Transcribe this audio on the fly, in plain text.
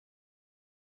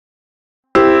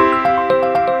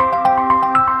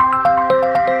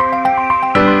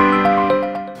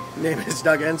name is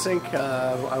Doug Ensink.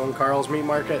 I own Karl's Meat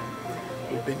Market.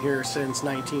 We've been here since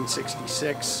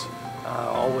 1966,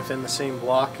 all within the same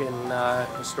block in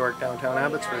historic downtown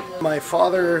Abbotsford. My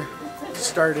father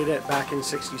started it back in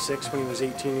 '66 when he was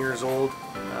 18 years old.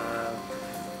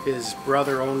 His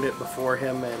brother owned it before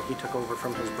him and he took over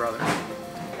from his brother.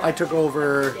 I took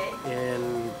over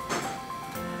in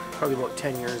probably about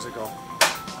 10 years ago.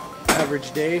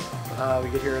 Average day, we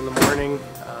get here in the morning,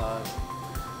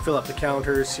 fill up the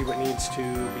counters, see what needs to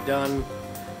be done,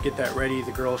 get that ready.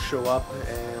 The girls show up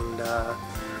and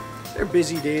they're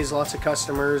busy days, lots of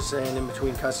customers, and in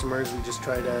between customers we just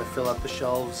try to fill up the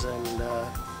shelves and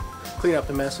clean up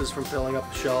the messes from filling up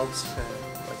the shelves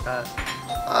and like that.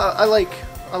 I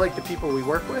like the people we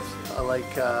work with. I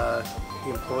like the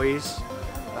employees.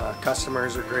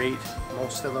 Customers are great,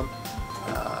 most of them.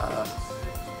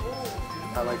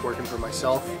 I like working for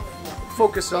myself.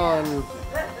 Focus on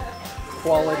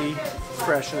quality,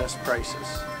 freshness,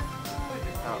 prices.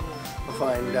 I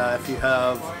find if you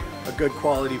have a good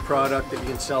quality product that you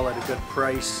can sell at a good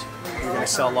price, you're going to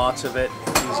sell lots of it.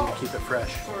 It's easy to keep it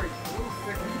fresh.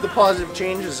 The positive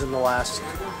changes in the last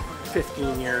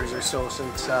 15 years or so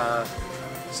since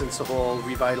the whole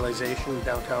revitalization of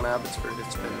downtown Abbotsford.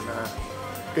 It's been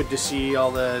good to see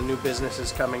all the new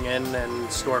businesses coming in and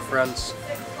storefronts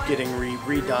getting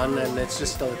redone, and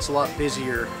it's a lot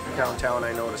busier downtown.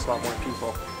 I noticed a lot more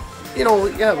people. You know,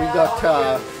 yeah, we've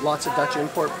got lots of Dutch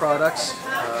import products.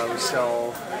 We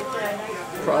sell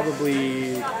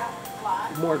probably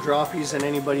more droppies than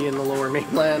anybody in the Lower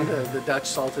Mainland. The Dutch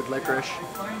salted licorice,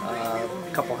 a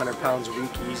couple £100 a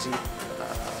week easy.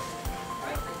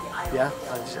 Yeah,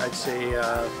 I'd say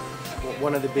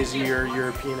one of the busier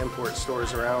European import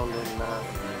stores around in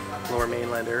Lower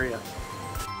Mainland area.